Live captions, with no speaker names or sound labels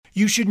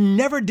You should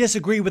never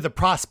disagree with a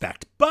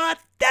prospect, but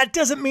that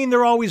doesn't mean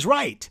they're always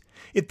right.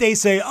 If they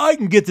say, I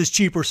can get this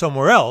cheaper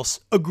somewhere else,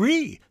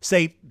 agree.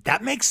 Say,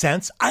 that makes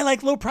sense. I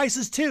like low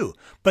prices too,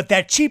 but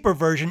that cheaper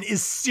version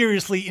is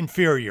seriously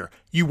inferior.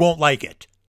 You won't like it.